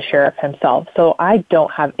by the sheriff himself. So I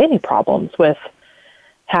don't have any problems with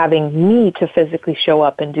having me to physically show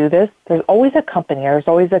up and do this. There's always a company, or there's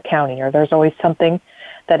always a county, or there's always something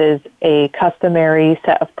that is a customary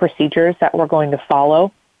set of procedures that we're going to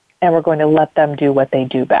follow, and we're going to let them do what they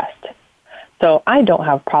do best. So I don't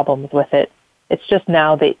have problems with it. It's just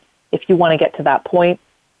now that if you want to get to that point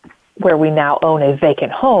where we now own a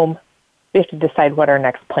vacant home, we have to decide what our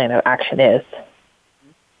next plan of action is.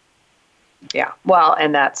 Yeah, well,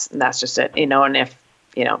 and that's just it, and if,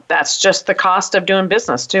 that's just the cost of doing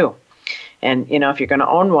business too. And, if you're going to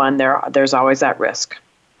own one, there's always that risk,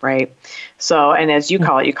 right? So, and as you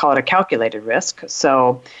call it a calculated risk.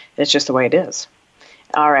 So it's just the way it is.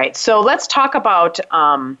 All right. So let's talk about, we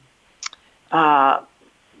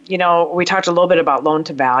talked a little bit about loan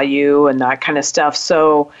to value and that kind of stuff.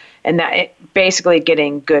 So, and that basically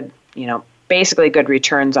getting good, basically good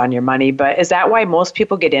returns on your money. But is that why most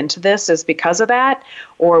people get into this, is because of that?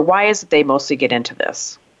 Or why is it they mostly get into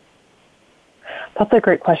this? That's a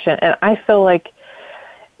great question. And I feel like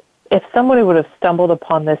if somebody would have stumbled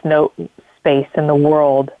upon this note space in the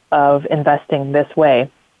world of investing this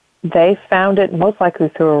way, they found it most likely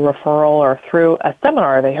through a referral or through a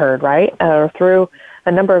seminar they heard, right? Or through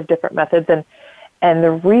a number of different methods. And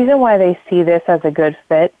the reason why they see this as a good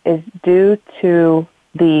fit is due to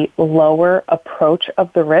the lower approach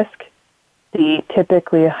of the risk, the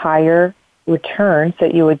typically higher returns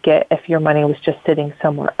that you would get if your money was just sitting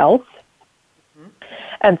somewhere else. Mm-hmm.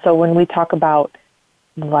 And so when we talk about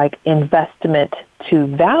like investment to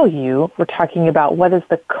value, we're talking about what is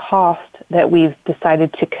the cost that we've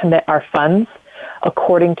decided to commit our funds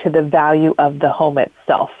according to the value of the home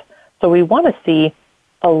itself. So we want to see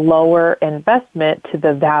a lower investment to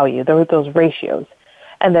the value, those ratios.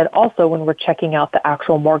 And then also when we're checking out the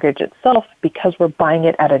actual mortgage itself, because we're buying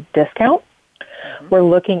it at a discount, we're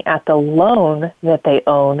looking at the loan that they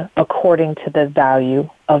own according to the value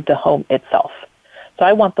of the home itself. So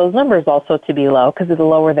I want those numbers also to be low, because the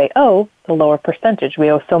lower they owe, the lower percentage.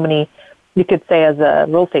 We owe so many, you could say as a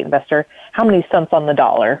real estate investor, how many cents on the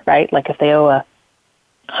dollar, right? Like if they owe a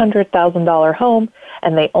 $100,000 home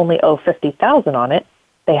and they only owe $50,000 on it,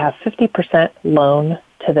 they have 50% loan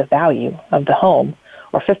to the value of the home,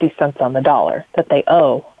 or 50 cents on the dollar that they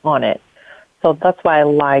owe on it. So that's why I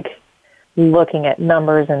like looking at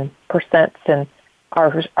numbers and percents, and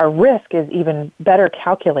our risk is even better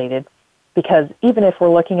calculated, because even if we're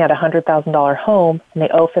looking at a $100,000 home and they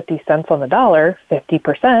owe 50 cents on the dollar,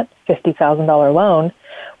 50%, $50,000 loan,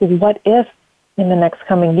 what if in the next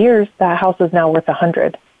coming years that house is now worth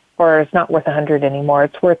 100, or it's not worth 100 anymore,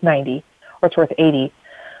 it's worth 90, or it's worth 80?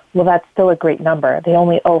 well, that's still a great number. They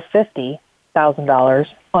only owe $50,000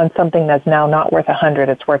 on something that's now not worth $100,000,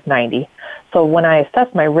 it's worth $90,000. So when I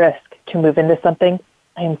assess my risk to move into something,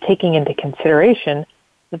 I am taking into consideration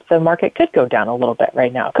that the market could go down a little bit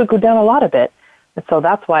right now. It could go down a lot of it. And so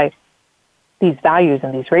that's why these values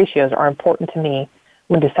and these ratios are important to me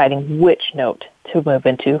when deciding which note to move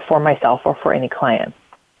into for myself or for any client.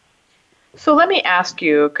 So let me ask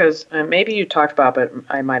you, because maybe you talked about it, but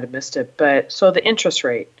I might have missed it, but so the interest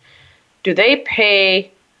rate, do they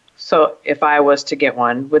pay, so if I was to get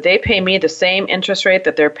one, would they pay me the same interest rate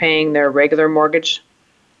that they're paying their regular mortgage?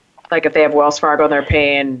 Like if they have Wells Fargo and they're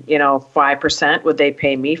paying, 5%, would they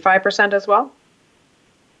pay me 5% as well?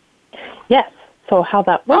 Yes. So how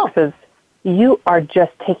that works is you are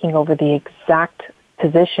just taking over the exact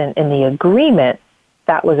position in the agreement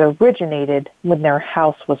that was originated when their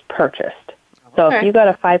house was purchased. So if you got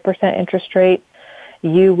a 5% interest rate,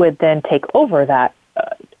 you would then take over that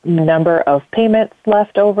number of payments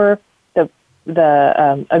left over,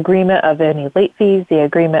 the agreement of any late fees, the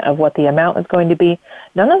agreement of what the amount is going to be.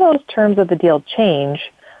 None of those terms of the deal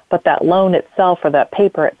change, but that loan itself or that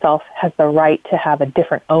paper itself has the right to have a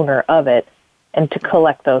different owner of it and to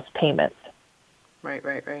collect those payments. Right.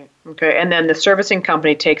 Okay, and then the servicing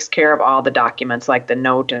company takes care of all the documents like the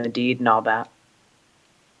note and the deed and all that.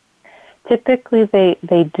 Typically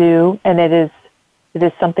they do, and it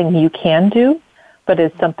is something you can do, but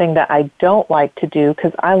it's something that I don't like to do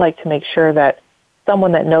because I like to make sure that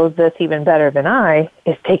someone that knows this even better than I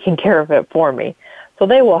is taking care of it for me. So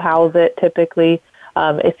they will house it typically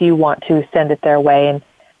if you want to send it their way. And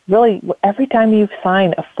really, every time you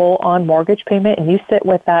sign a full-on mortgage payment and you sit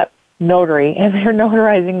with that notary and they're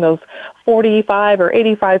notarizing those 45 or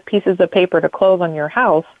 85 pieces of paper to close on your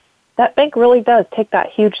house, that bank really does take that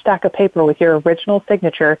huge stack of paper with your original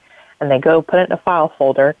signature and they go put it in a file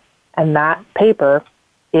folder, and that paper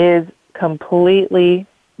is completely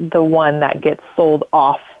the one that gets sold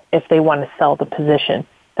off if they want to sell the position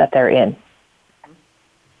that they're in.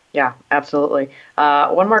 Yeah, absolutely.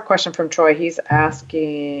 One more question from Troy. He's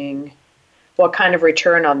asking, what kind of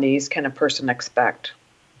return on these can a person expect?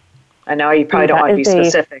 I know you probably don't want to be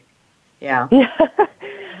specific. Yeah.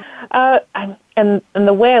 And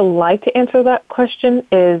the way I like to answer that question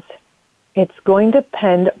is it's going to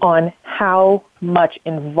depend on how much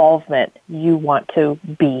involvement you want to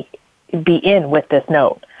be in with this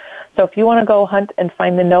note. So if you want to go hunt and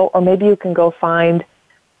find the note, or maybe you can go find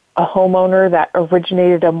a homeowner that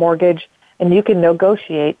originated a mortgage and you can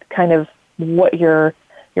negotiate kind of what your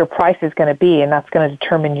price is going to be, and that's going to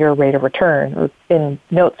determine your rate of return. In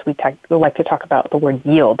notes, we like to talk about the word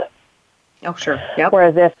yield. Oh, sure. Yep.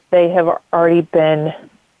 Whereas if they have already been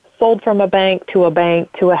sold from a bank to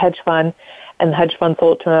a hedge fund, and the hedge fund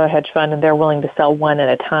sold to another hedge fund, and they're willing to sell one at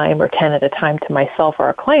a time or 10 at a time to myself or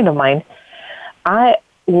a client of mine, I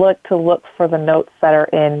look for the notes that are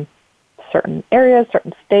in certain areas,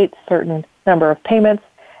 certain states, certain number of payments,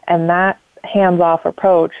 and that hands-off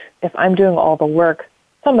approach, if I'm doing all the work,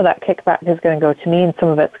 some of that kickback is going to go to me and some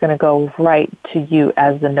of it's going to go right to you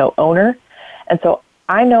as the note owner. And so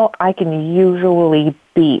I know I can usually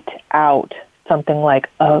beat out something like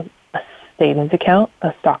a savings account,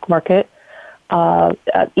 a stock market,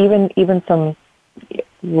 even some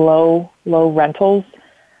low rentals.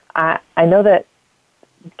 I know that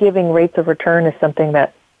giving rates of return is something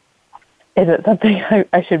that isn't something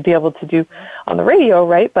I should be able to do on the radio,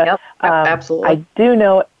 right? But absolutely. I do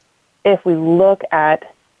know if we look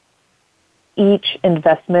at each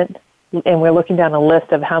investment and we're looking down a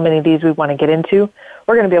list of how many of these we want to get into,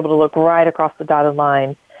 we're going to be able to look right across the dotted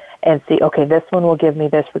line and see, okay, this one will give me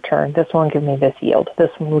this return, this one will give me this yield,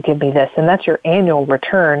 this one will give me this, and that's your annual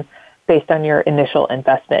return based on your initial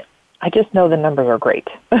investment. I just know the numbers are great.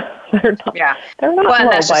 They're not low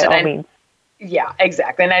by all means. Yeah,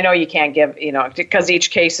 exactly. And I know you can't give, because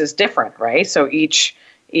each case is different, right? So each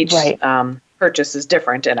right. Purchase is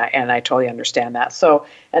different, and I totally understand that. So,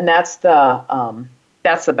 and that's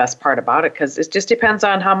the best part about it, because it just depends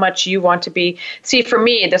on how much you want to be. See, for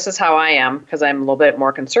me, this is how I am, because I'm a little bit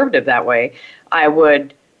more conservative that way. I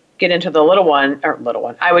would get into the little one.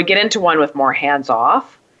 I would get into one with more hands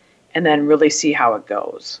off, and then really see how it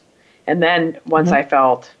goes. And then once I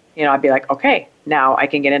felt, I'd be like, okay, now I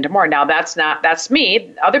can get into more. Now that's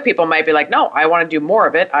me. Other people might be like, no, I want to do more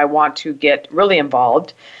of it. I want to get really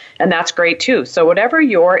involved. And that's great too. So whatever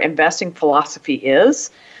your investing philosophy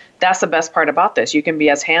is, that's the best part about this. You can be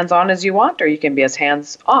as hands-on as you want, or you can be as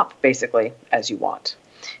hands-off, basically, as you want.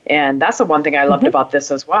 And that's the one thing I loved about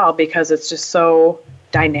this as well, because it's just so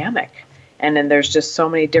dynamic. And then there's just so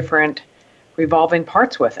many different revolving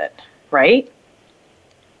parts with it, right?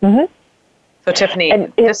 Mm-hmm. So Tiffany,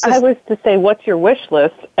 and if I was to say, what's your wish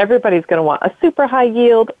list? Everybody's going to want a super high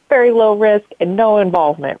yield, very low risk, and no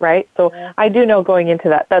involvement, right? So I do know going into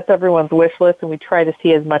that, that's everyone's wish list, and we try to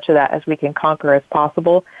see as much of that as we can conquer as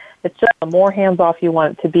possible. It's just the more hands-off you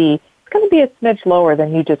want it to be, it's going to be a smidge lower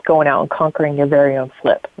than you just going out and conquering your very own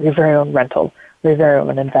flip, your very own rental, your very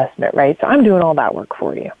own investment, right? So I'm doing all that work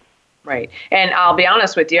for you. Right. And I'll be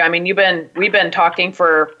honest with you. I mean, we've been talking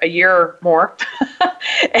for a year or more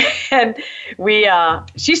and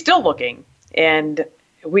she's still looking, and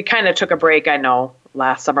we kind of took a break. I know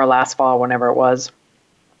last summer, last fall, whenever it was.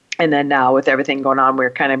 And then now with everything going on, we're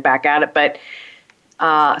kind of back at it. But,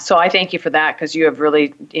 so I thank you for that, because you have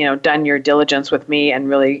really, done your diligence with me and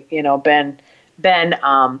really, been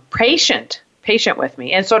patient with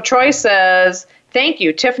me. And so Troy says, thank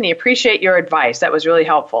you, Tiffany. Appreciate your advice. That was really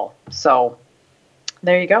helpful. So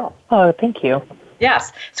there you go. Oh, thank you.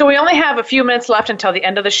 Yes. So we only have a few minutes left until the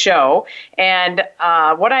end of the show. And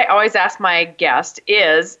what I always ask my guest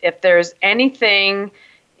is if there's anything,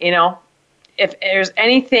 if there's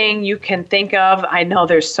anything you can think of. I know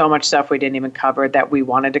there's so much stuff we didn't even cover that we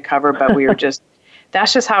wanted to cover, but we were just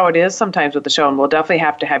that's just how it is sometimes with the show, and we'll definitely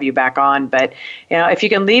have to have you back on. But, if you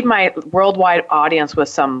can leave my worldwide audience with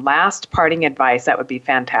some last parting advice, that would be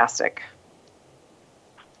fantastic.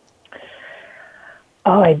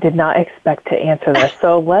 Oh, I did not expect to answer this.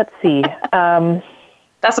 So let's see.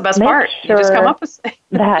 That's the best part. Sure you just come up with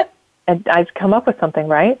that. And I've come up with something,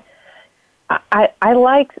 right? I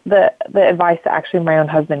like the advice that actually my own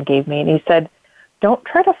husband gave me, and he said, don't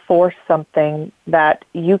try to force something that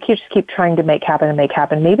you just keep trying to make happen.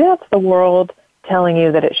 Maybe that's the world telling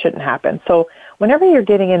you that it shouldn't happen. So whenever you're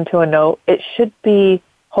getting into a note, it should be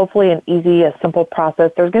hopefully an easy, a simple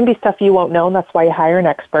process. There's going to be stuff you won't know, and that's why you hire an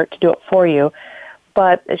expert to do it for you.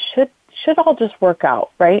 But it should all just work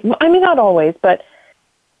out, right? I mean, not always, but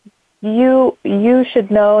you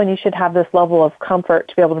should know, and you should have this level of comfort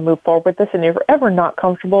to be able to move forward with this. And if you're ever not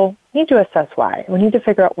comfortable, you need to assess why. We need to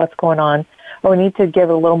figure out what's going on, or we need to give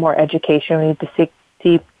a little more education. We need to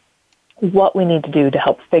see what we need to do to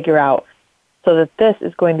help figure out so that this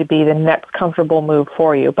is going to be the next comfortable move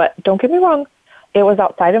for you. But don't get me wrong, it was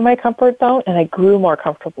outside of my comfort zone, and I grew more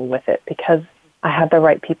comfortable with it because I had the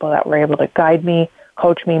right people that were able to guide me,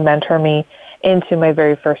 coach me, mentor me into my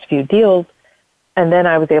very first few deals. And then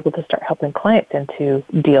I was able to start helping clients into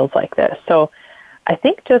deals like this. So I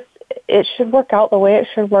think just it should work out the way it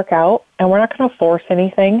should work out, and we're not going to force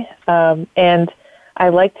anything. And I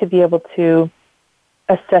like to be able to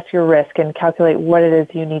assess your risk and calculate what it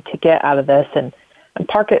is you need to get out of this and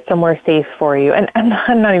park it somewhere safe for you. And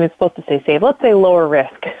I'm not even supposed to say safe. Let's say lower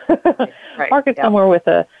risk. Right. Park it somewhere with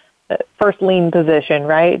a first lien position,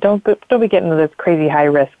 right? Don't be getting into this crazy high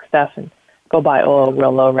risk stuff and go buy oil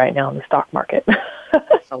real low right now in the stock market.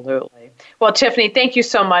 Absolutely. Well, Tiffany, thank you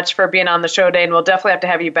so much for being on the show today, and we'll definitely have to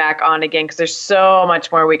have you back on again because there's so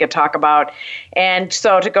much more we could talk about. And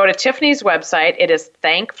so to go to Tiffany's website, it is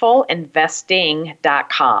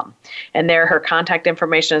thankfulinvesting.com. And there, her contact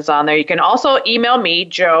information is on there. You can also email me,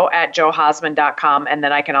 joe@joehosman.com, and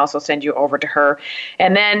then I can also send you over to her.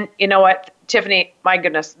 And then, you know what, Tiffany, my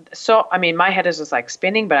goodness. So, I mean, my head is just like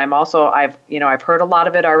spinning, but I've heard a lot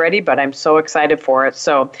of it already, but I'm so excited for it.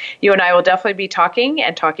 So you and I will definitely be talking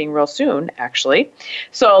real soon, actually.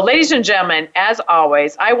 So ladies and gentlemen, as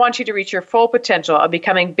always, I want you to reach your full potential of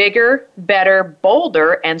becoming bigger, better,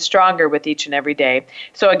 bolder, and stronger with each and every day.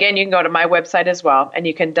 So again, you can go to my website as well, and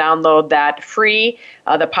you can download that free,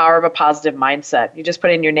 The Power of a Positive Mindset. You just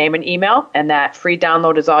put in your name and email, and that free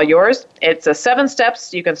download is all yours. It's 7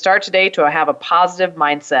 steps you can start today to have a positive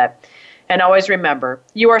mindset. And always remember,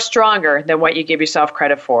 you are stronger than what you give yourself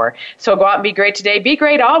credit for. So go out and be great today. Be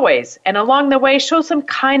great always. And along the way, show some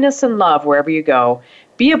kindness and love wherever you go.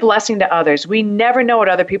 Be a blessing to others. We never know what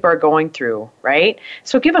other people are going through, right?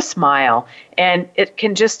 So give a smile, and it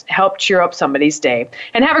can just help cheer up somebody's day.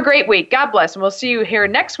 And have a great week. God bless. And we'll see you here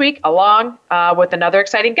next week along with another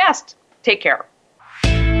exciting guest. Take care.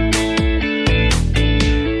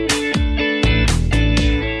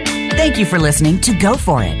 Thank you for listening to Go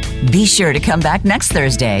For It. Be sure to come back next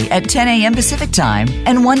Thursday at 10 a.m. Pacific Time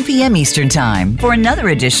and 1 p.m. Eastern Time for another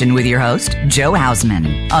edition with your host, Joe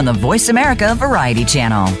Hausman, on the Voice America Variety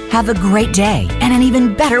Channel. Have a great day and an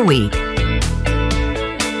even better week.